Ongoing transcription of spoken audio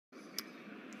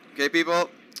Okay, people,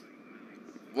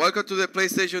 welcome to the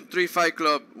PlayStation 3 Fight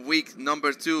Club week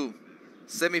number 2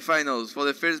 semifinals. For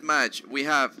the first match, we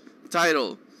have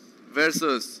Title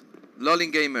versus Lolling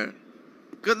Gamer.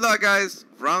 Good luck, guys.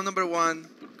 Round number 1.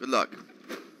 Good luck.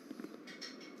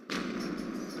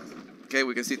 Okay,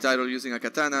 we can see Title using a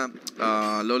katana.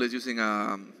 Lol is using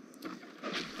a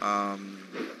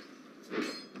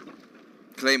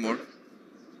claymore.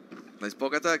 Nice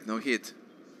poke attack, no hit.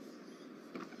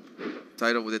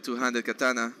 Title with a two-handed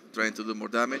katana, trying to do more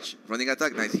damage. Running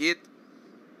attack, nice hit.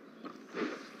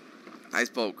 Nice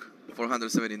poke,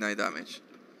 479 damage.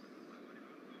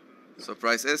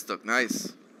 Surprise S-Stock,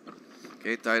 nice.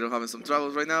 Okay, Title having some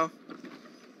troubles right now.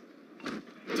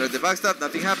 Turn the backstab,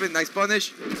 nothing happened, nice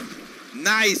punish.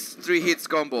 Nice 3 hits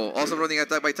combo. Also running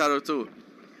attack by Title too.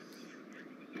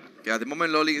 Okay, at the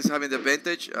moment Lolling is having the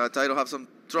advantage. Title have some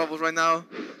troubles right now.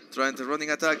 Trying to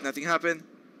running attack, nothing happened.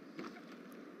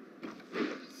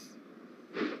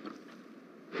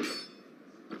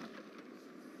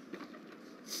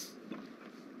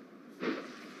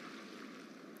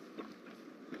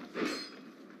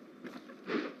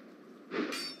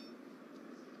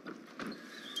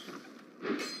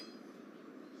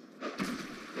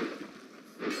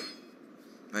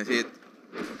 Nice hit.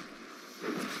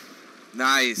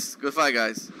 Nice. Good fight,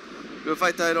 guys. Good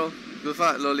fight, Title. Good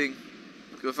fight, Lolling.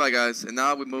 Good fight, guys. And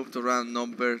now we move to round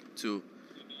number 2.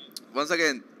 Once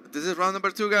again, this is round number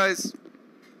 2, guys.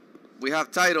 We have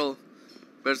Title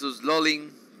versus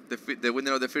Lolling, the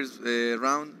winner of the first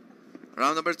round.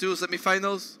 Round number 2,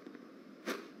 semifinals.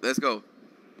 Let's go.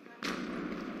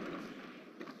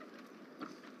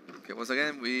 Okay, once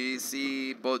again, we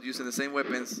see both using the same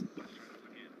weapons.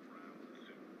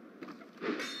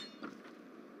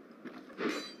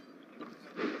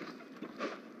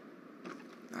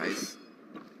 Nice.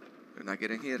 We're not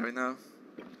getting hit right now.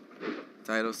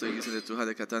 Title still using the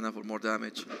two-handed katana for more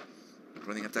damage.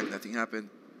 Running attack, nothing happened.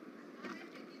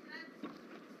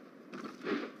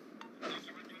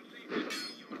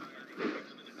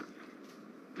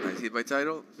 Nice hit by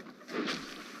Title.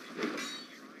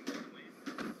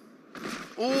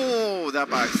 Oh, that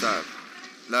backstab.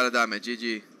 A lot of damage,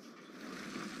 GG.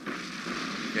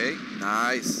 Okay,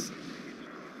 nice.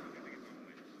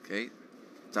 Okay,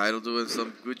 Title doing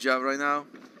some good job right now.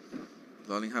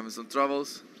 Lolling having some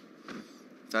troubles.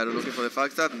 Title looking for the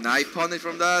backstab. Nice punish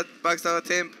from that backstab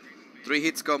attempt. 3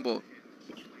 hits combo.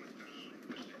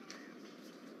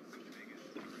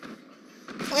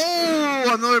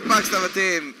 Oh, another backstab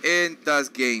attempt. And that's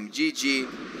game. GG.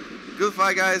 Good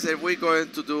fight, guys. And we're going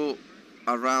to do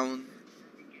a round.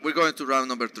 We're going to round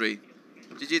number 3.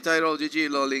 GG Title. GG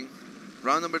Lolling.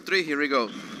 Round number 3. Here we go.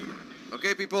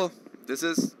 Okay, people. This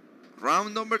is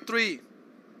round number 3.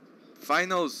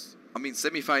 Finals. I mean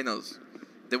semifinals.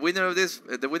 The winner of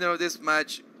this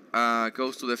match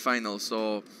goes to the finals.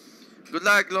 So good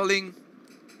luck, Lolling.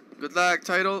 Good luck,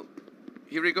 Title.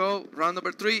 Here we go. Round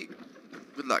number 3.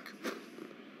 Good luck.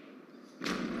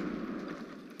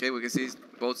 Okay, we can see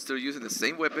both still using the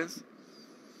same weapons.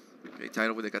 Okay,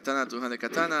 Title with the katana, two-handed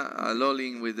katana.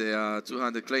 Lolling with the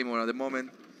two-handed claymore at the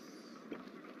moment.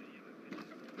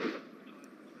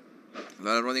 A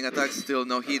lot of running attacks, still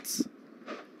no hits.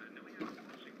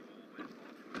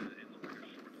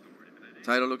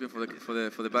 Title looking for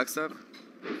the backstab.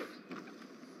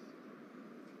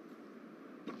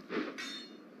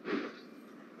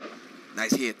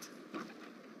 Nice hit.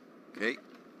 Okay, you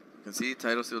can see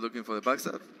Title still looking for the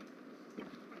backstab.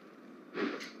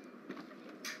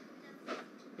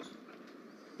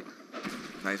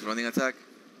 Nice running attack.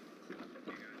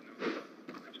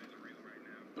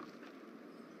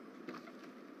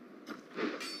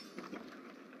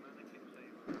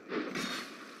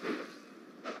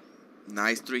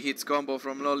 Nice 3 hits combo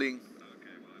from Lolling.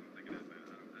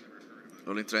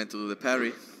 Lolling trying to do the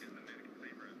parry.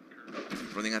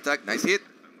 Running attack, nice hit.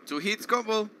 2 hits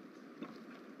combo.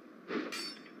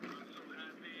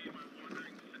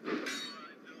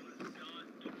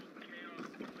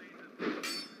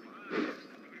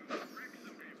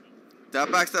 That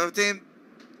backstab team.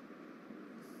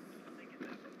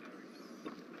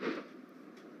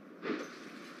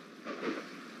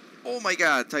 Oh my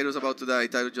god, Title's about to die.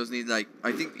 Title just need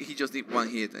I think he just need 1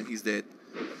 hit and he's dead.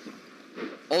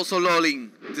 Also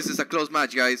Lolling, this is a close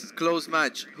match, guys. Close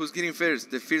match. Who's getting first?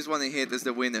 The first one in hit is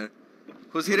the winner.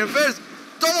 Who's hitting first?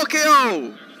 Double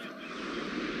KO!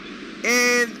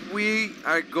 And we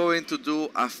are going to do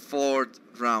a 4th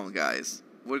round, guys.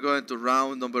 We're going to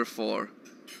round number 4.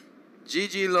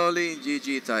 GG Lolling,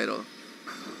 GG Title.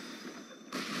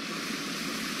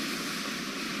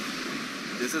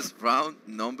 This is round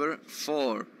number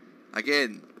 4.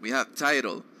 Again, we have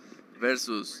Title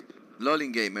versus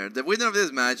Lolling Gamer. The winner of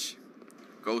this match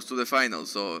goes to the final.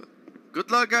 So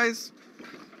good luck, guys.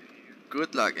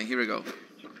 Good luck. And here we go.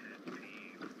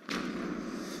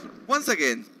 Once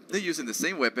again, they're using the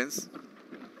same weapons,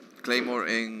 Claymore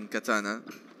and Katana.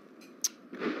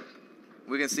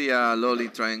 We can see Lolly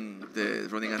trying the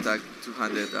running attack,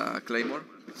 two-handed Claymore.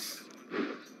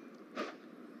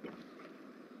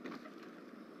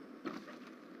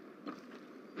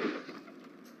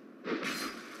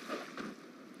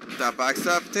 That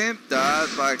backstab attempt, that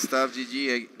backstab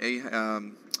GG,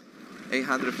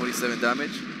 847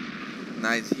 damage.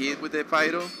 Nice hit with the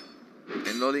pyro.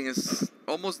 And Lolling is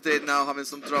almost dead now, having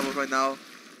some trouble right now.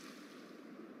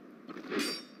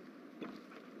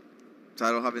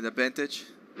 Tyro having the advantage.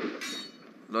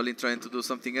 Lolling trying to do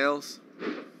something else.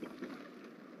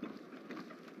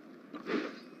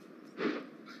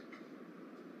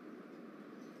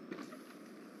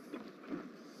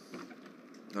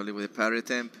 Lolling with a parry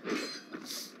attempt.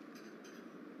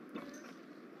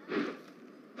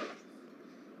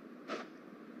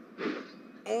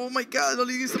 Oh my god,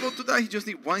 Lolling is about to die. He just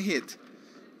needs one hit.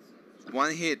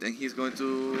 One hit and he's going to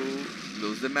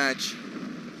lose the match.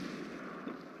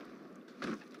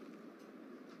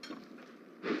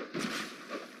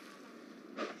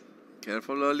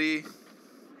 Careful, Lolly.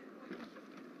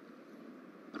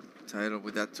 Tyro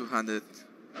with that two-handed.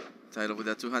 Tyro with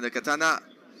that two-handed katana.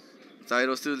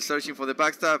 Tyro still searching for the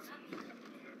backstab.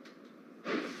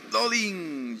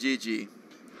 Lolling, GG.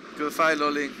 Good fight,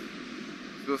 Lolling.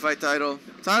 Good fight, Tyro.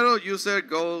 Tyro user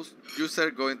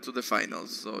going to the finals.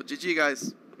 So GG,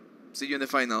 guys. See you in the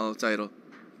final, Tyro.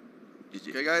 GG.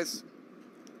 Okay, guys.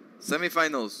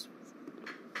 Semifinals.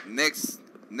 Next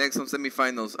on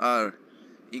semifinals are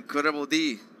Incredible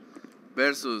D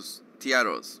versus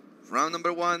Tiaros. Round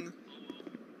number 1.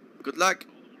 Good luck.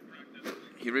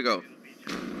 Here we go.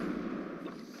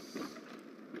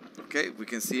 Okay, we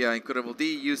can see Incredible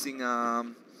D using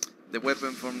the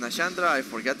weapon from Nashandra. I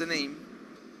forgot the name.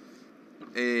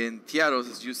 And Tiaros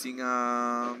is using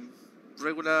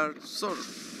regular sword.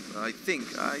 I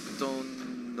think. I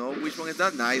don't know which one is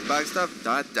that. Nice backstab.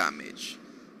 That damage.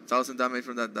 1000 damage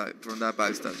from that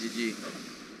backstab. GG.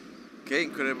 Okay,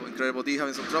 Incredible D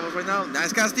having some trouble right now.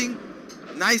 Nice casting.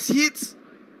 Nice hits.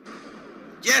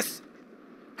 Yes.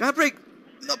 Gotta break.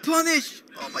 No punish.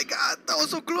 Oh my god, that was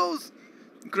so close.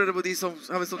 Incredible D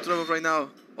having some trouble right now.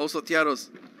 Also Tiaros.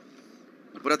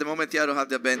 But at the moment, Tiaros have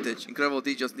the advantage. Incredible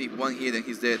D just need one hit and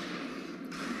he's dead.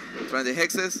 Trying the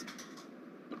hexes.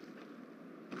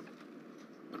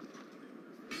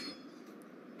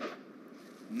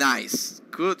 Nice.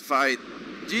 Good fight.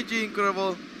 GG,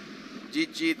 Incredible.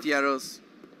 GG, Tiaros.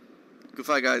 Good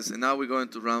fight, guys. And now we're going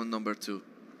to round number 2.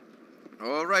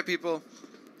 Alright, people.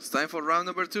 It's time for round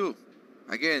number 2.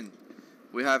 Again,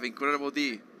 we have Incredible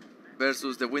D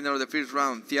versus the winner of the first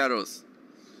round, Tiaros.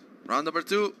 Round number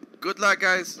 2. Good luck,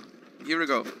 guys. Here we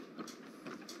go.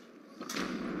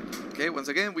 Okay, once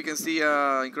again, we can see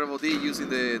Incredible D using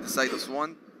the side of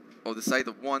Swan, or the side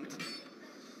of Wand,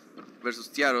 versus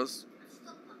Tiaros.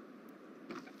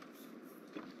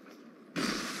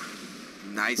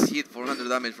 Nice hit, 400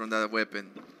 damage from that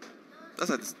weapon.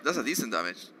 That's a decent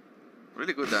damage.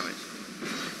 Really good damage.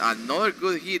 Another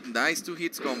good hit. Nice 2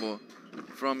 hits combo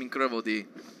from Incredible D.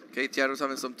 Okay, Tiaros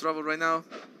having some trouble right now.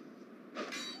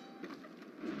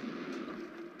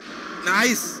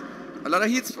 Nice! A lot of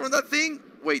hits from that thing.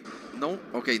 Wait, no.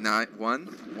 Okay, now one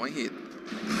hit.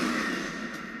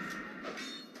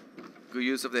 Good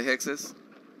use of the hexes.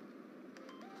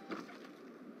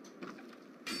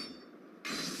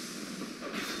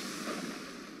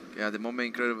 Okay, at the moment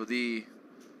Incredible D,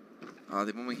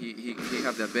 the moment he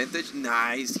have the advantage.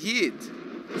 Nice hit.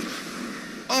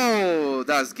 Oh,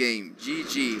 that's game.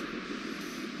 GG.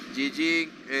 GG.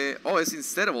 Oh, it's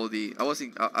Incredible D.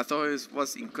 I thought it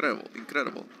was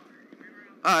incredible.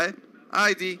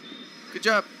 Alright, D. Good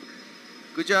job,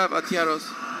 Tiaros.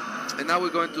 And now we're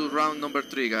going to round number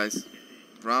 3, guys.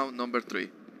 Round number 3.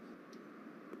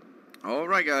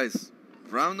 Alright, guys.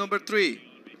 Round number 3.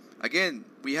 Again,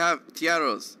 we have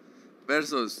Tiaros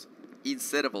versus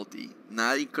Incredible D.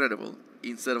 Not Incredible.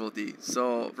 Incredible D.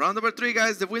 So, round number 3,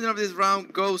 guys. The winner of this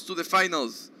round goes to the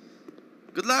finals.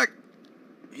 Good luck.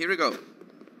 Here we go.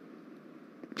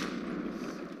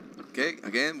 Okay,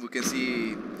 again, we can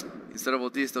see Incredible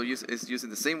D is using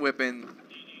the same weapon.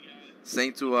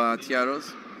 Same to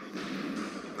Tiaros.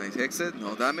 Nice exit,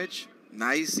 no damage.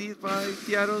 Nice hit by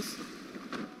Tiaros.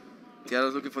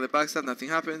 Tiaros looking for the backstab, nothing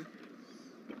happened.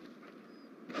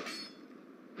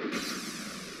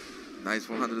 Nice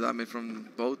 400 damage from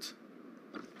both.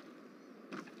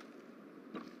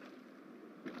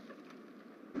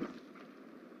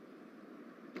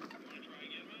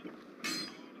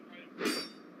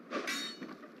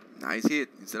 Nice hit.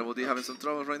 Instead of having some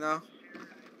trouble right now.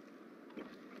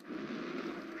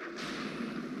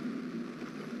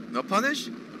 No punish?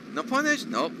 No punish?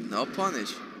 Nope, no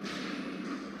punish.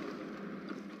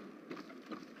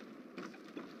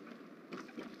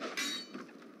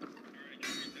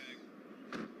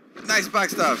 Nice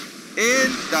backstab.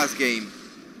 And that's game.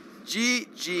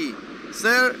 GG.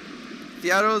 Sir,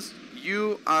 Tiaros,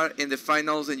 you are in the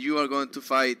finals and you are going to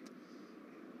fight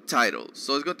Title.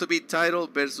 So it's going to be Title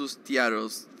versus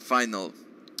Tiaros final.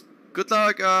 Good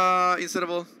luck,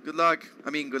 Insertable. Good luck. I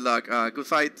mean, good luck. Good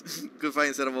fight. Good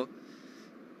fight, Insertable.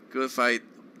 Good fight.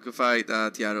 Good fight,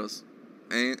 Tiaros.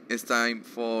 And it's time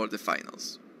for the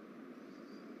finals.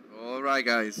 Alright,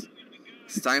 guys.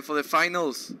 It's time for the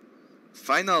finals.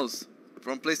 Finals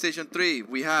from PlayStation 3.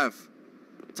 We have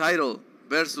Title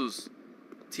versus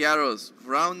Tiaros.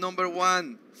 Round number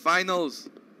 1. Finals.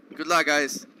 Good luck,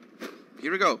 guys.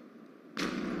 Here we go.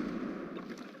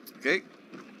 Okay.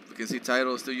 You can see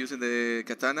Title still using the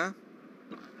katana.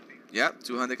 Yeah,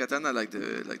 two-handed katana like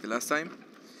the last time.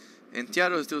 And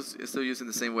Tiaros is still using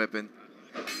the same weapon.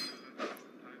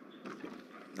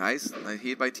 Nice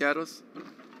hit by Tiaros.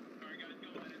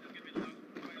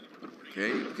 Okay,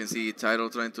 you can see Title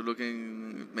trying to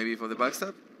looking maybe for the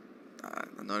backstab.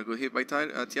 Another good hit by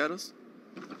Tiaros.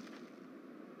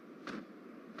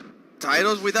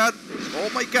 Tiaros with that.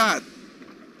 Oh my god.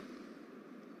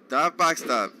 That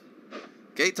backstab.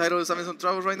 Okay, Title is having some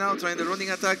trouble right now, trying the running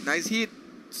attack. Nice hit.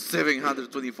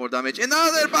 724 damage.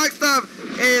 Another backstab.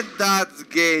 And that's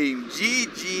game.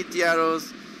 GG,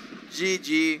 Tiaros.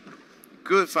 GG.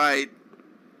 Good fight.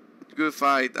 Good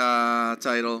fight,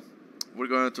 Title. We're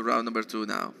going to round number 2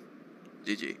 now.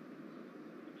 GG.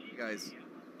 Guys,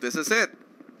 this is it.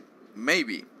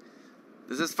 Maybe.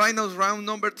 This is finals round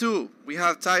number 2. We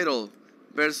have Title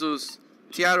versus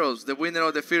Tiaros, the winner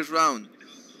of the first round.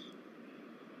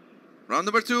 Round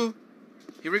number 2.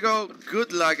 Here we go.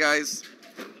 Good luck, guys.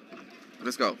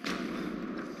 Let's go.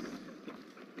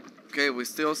 Okay, we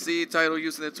still see Title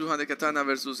using the two-handed katana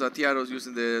versus Tiaros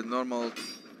using the normal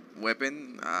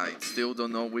weapon. I still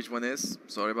don't know which one is.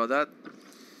 Sorry about that.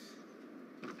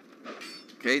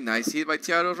 Okay, nice hit by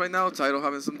Tiaros right now. Title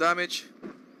having some damage.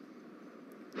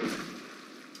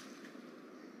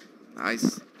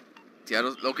 Nice.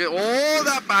 Tiaros, okay. Oh,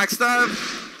 that backstab.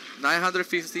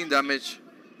 915 damage.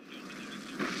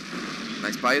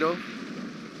 Nice Pyro.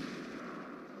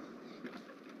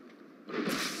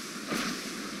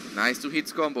 Nice 2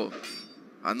 hits combo.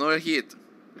 Another hit.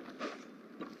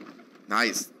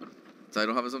 Nice.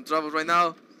 Title having some trouble right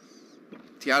now.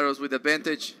 Tiaros with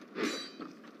advantage.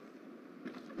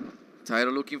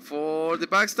 Title looking for the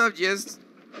backstab. Yes,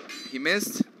 he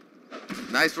missed.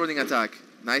 Nice running attack.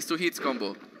 Nice 2 hits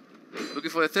combo. Looking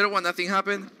for the third one. Nothing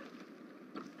happened.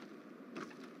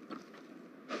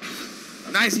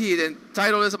 Nice hit, and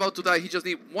Title is about to die. He just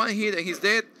need 1 hit and he's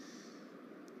dead.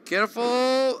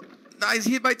 Careful. Nice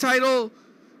hit by Title.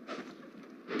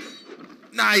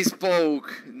 Nice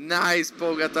poke. Nice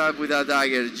poke attack with that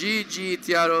dagger. GG,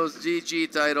 Tiaros.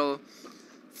 GG, Title.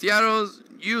 Tiaros,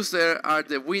 you, sir, are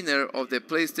the winner of the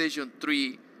PlayStation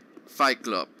 3 Fight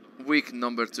Club, week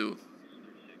number 2.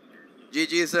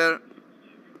 GG, sir.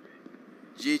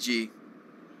 GG.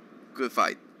 Good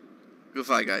fight. Good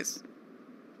fight, guys.